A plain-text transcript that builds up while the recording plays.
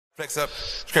Flex up,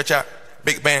 stretch out,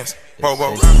 big bands, roll,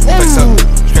 roll. Flex up,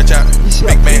 stretch out,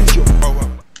 big bands, roll,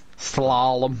 roll.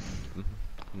 Slalom.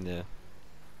 Yeah.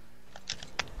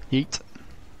 Yeet.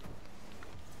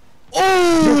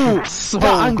 Oh, So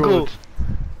that angle. good.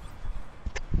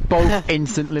 Both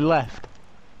instantly left.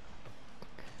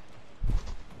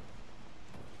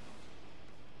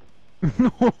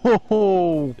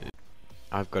 No.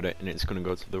 I've got it, and it's gonna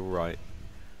go to the right.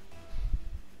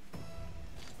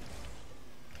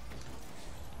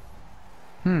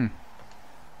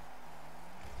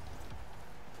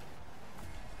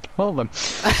 Well then.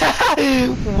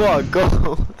 What a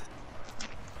goal!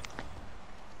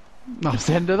 That's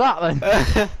the end of that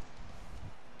then.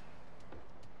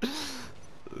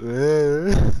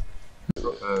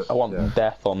 I want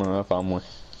death on her family.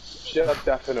 She had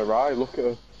death in her eye, look at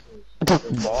her.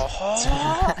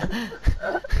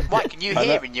 What can you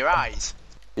hear in your eyes?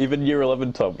 Even year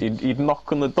 11 Tom, he'd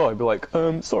knock on the door, he'd be like,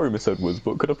 sorry Miss Edwards,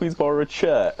 but could I please borrow a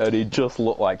chair? And he'd just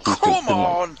look like he's just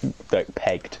been like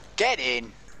pegged. Get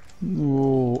in!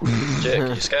 Ooh. Jake, are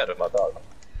you scared of my dog?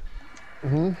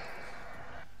 Are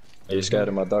you scared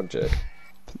of my dog, Jake?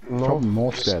 No, Probably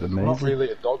more scared of me. I'm not really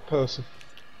a dog person.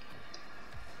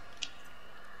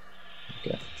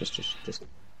 Okay, just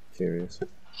curious.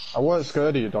 I weren't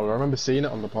scared of your dog, I remember seeing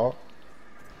it on the park.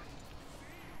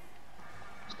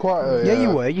 It's quite a... Yeah, you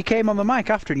were. You came on the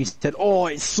mic after and you said, "Oh,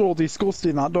 it's so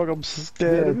disgusting, that dog, I'm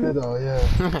scared of it." Yeah.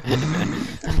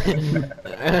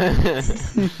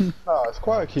 Oh, it's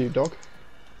quite a cute dog.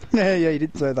 Yeah, you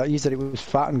did say that. You said it was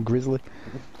fat and grizzly.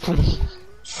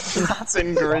 That's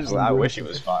in grizzly. I wish it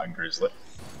was fat and grizzly.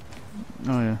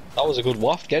 Oh, yeah. That was a good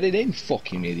waft. Get it in,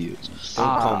 fucking idiots. Don't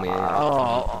call me.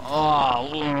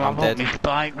 I'm dead.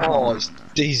 Oh, it's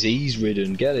disease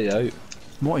ridden. Get it out.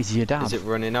 What is your dad? Is it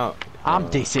running out? I'm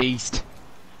deceased.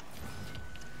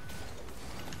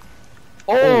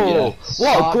 Oh, yeah.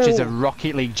 what a Arch is a goal!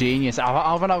 Rocket League genius. How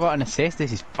have I not got an assist?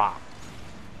 This is fat.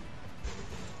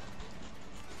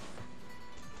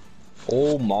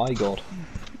 Oh my god.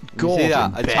 You see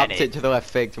that? I Gordon tapped Bennett. it to the left,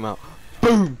 faked him out.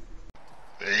 Boom!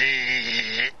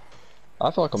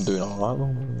 I feel like I'm doing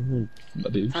alright.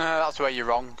 Abuse. That's where you're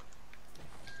wrong.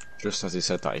 Just as he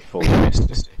said that, he fully missed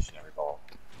the stationary ball.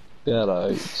 Get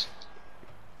out.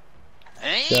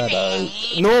 Get out.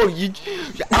 No, you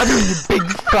Adam, you big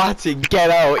fatty, get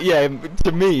out. Yeah,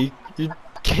 to me, you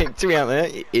kicked me out there,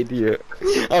 you idiot.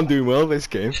 I'm doing well this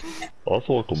game. I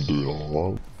feel like I'm doing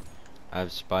alright. I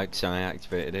have spikes and I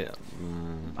activated it.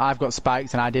 I've got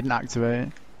spikes and I didn't activate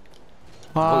it.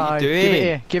 What are you doing? Give it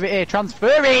here. Give it here.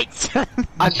 Transfer it!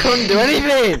 I couldn't do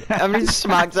anything! I mean,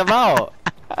 smacked him out!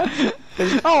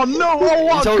 Oh no! Oh,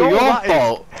 what It's a all goal your that is.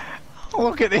 fault!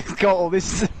 Look at this goal.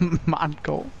 This is a mad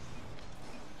goal.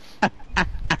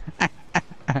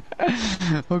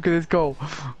 Look at this goal.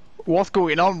 What's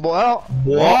going on, boy?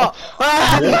 What?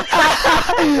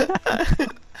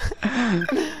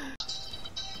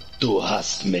 Du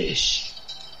hast mich.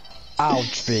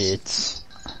 Outfits.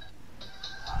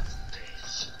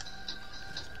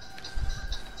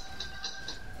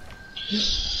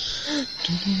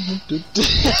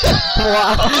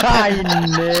 I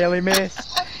nearly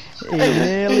missed. He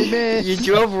nearly missed. You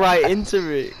drove right into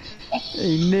me.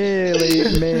 He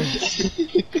nearly missed.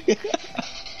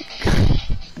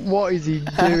 What is he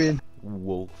doing?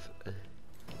 Wolf.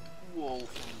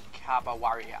 Wolf Cabba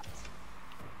Warrior.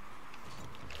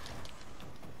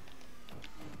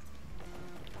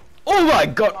 Oh my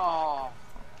god!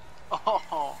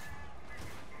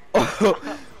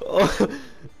 Oh.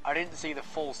 I didn't see the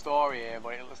full story here,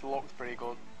 but it looked pretty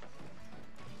good.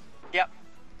 Yep,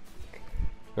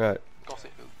 Right. got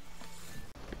it.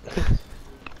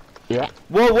 Yeah.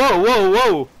 Whoa, whoa, whoa,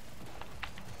 whoa!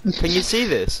 Can you see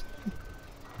this?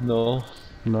 No.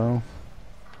 No.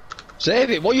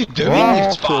 Save it. What are you doing, What? you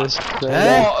spaz?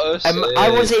 Eh? What a save. I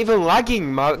wasn't even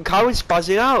lagging, my car was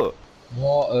spazzing out.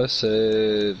 What a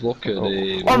save. Look at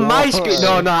him. On my What screen,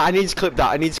 a- no, I need to clip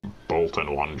that, I need to...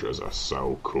 Bolton lunges are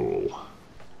so cool.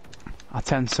 I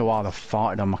tend so hard I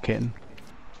farted on my kitten.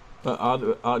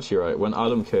 Actually, right, when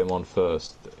Adam came on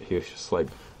first, he was just like,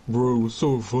 bro, it was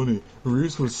so funny.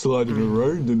 Reese was sliding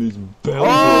around and his bell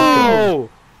Oh!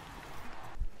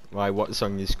 Right, what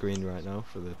song is screen right now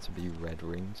for there to be red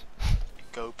rings?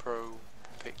 GoPro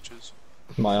pictures.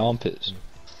 My armpits.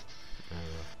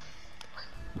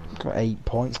 Got 8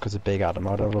 points because of Big Adam.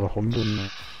 I'd have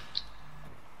 100.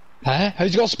 Huh?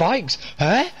 Who's got spikes?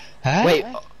 Huh? Huh? Wait,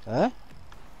 Huh?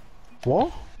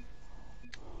 What?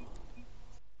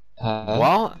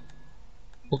 what?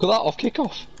 Look at that, off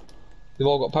kickoff. They've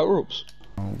all got power-ups.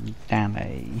 Oh,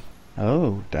 Danny.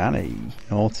 Oh, Danny.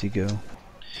 Naughty girl.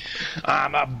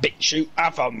 I'm a bit shoot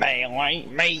off a melee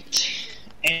mate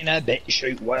in a bit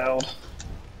shoot world.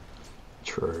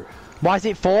 True. Why is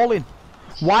it falling?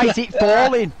 Why is it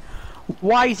falling?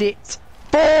 Why is it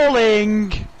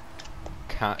falling?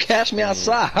 Catch me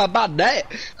outside, how about that?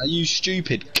 Are you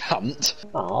stupid cunt?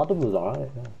 Nah, Adam was alright.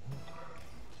 Yeah.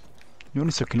 You're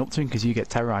only sucking up to him because you get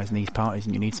terrorised in these parties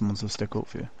and you need someone to stick up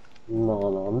for you.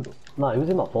 No, he was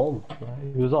in that form.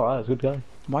 He was alright, he was a good guy.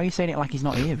 Why are you saying it like he's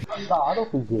not here? Nah, I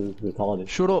don't think he was retarded.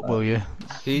 Shut up, will you? Who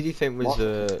do you think was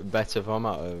better from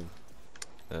out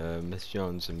of Miss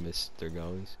Jones and Mr.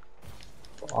 Goings?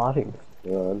 I think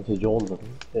Mrs. Jones, I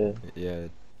think. Yeah. Yeah.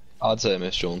 I'd say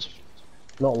Miss Jones.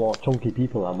 Not a lot of chunky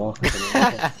people at Marcus.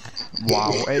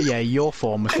 Wow, yeah, your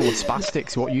form is full of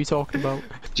spastics. What are you talking about?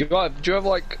 Do you ever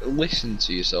like listen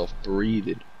to yourself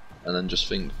breathing and then just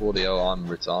think, bloody hell, I'm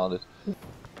retarded?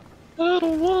 I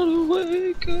don't wanna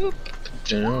wake up.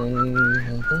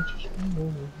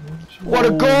 What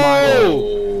a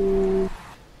goal!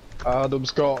 Adam's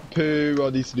got poo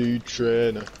on his new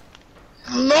trainer.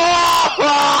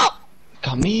 No!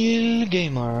 Camille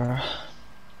Gamer.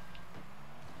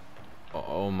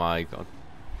 Oh my god.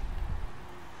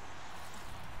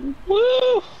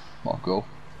 Woo! What goal?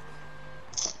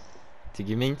 Did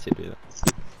you mean to do that?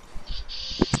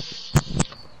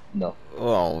 No.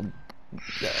 Oh.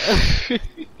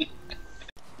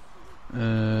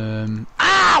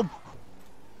 Ow!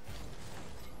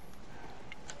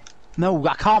 No,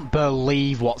 I can't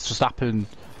believe what's just happened.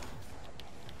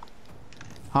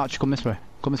 Archie, come this way.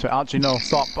 Come this way. Archie, no,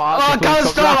 stop. Archie, can't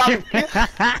stop!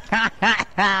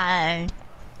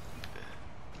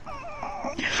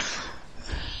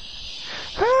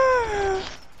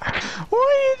 What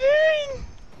are you doing?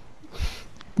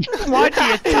 Why do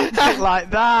you touch it like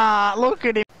that? Look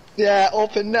at him. Yeah,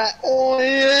 open that. Oh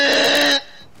yeah!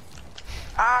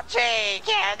 Archie,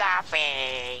 get off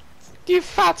it! You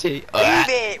fatty! Leave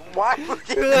it! Why would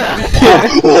you?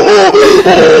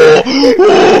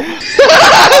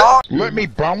 Let me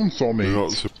bounce on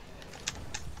it.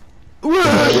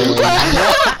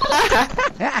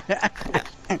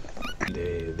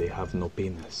 They have no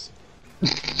penis.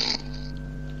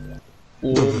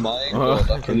 Oh my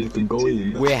god, I Can go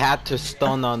in. We had to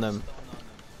stun on him.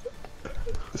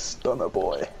 Stunner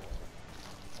boy.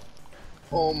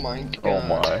 Oh my god. Oh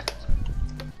my.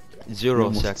 0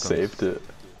 Almost seconds. saved it.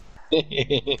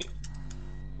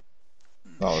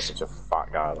 Oh, such a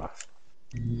fat guy left.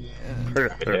 Yeah.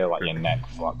 Hear like your neck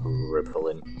flap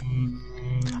rippling.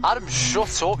 Adam,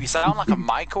 shut up! You sound like a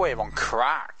microwave on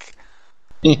crack.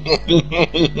 Don't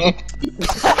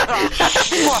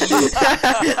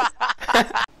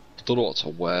know what to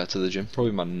wear to the gym.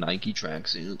 Probably my Nike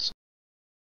tracksuits.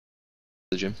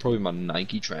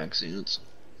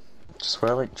 Just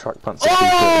wear like track pants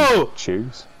and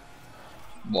shoes.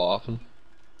 What happened?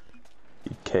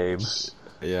 He came.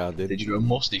 Yeah, I did. Did you do a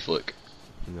musty flick?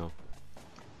 No.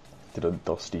 Did a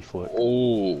dusty flick.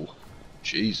 Oh,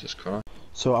 Jesus Christ.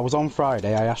 So I was on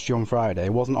Friday, I asked you on Friday,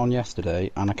 wasn't on yesterday,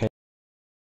 and I came...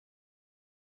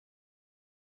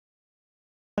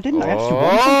 I didn't, I asked you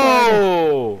once on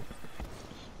Friday.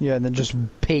 Yeah, and then just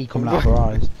pee coming out of her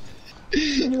eyes.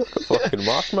 You're like a fucking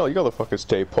marshmallow, you gotta fucking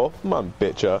stay puff, man,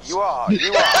 bitch ass. You are,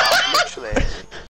 literally.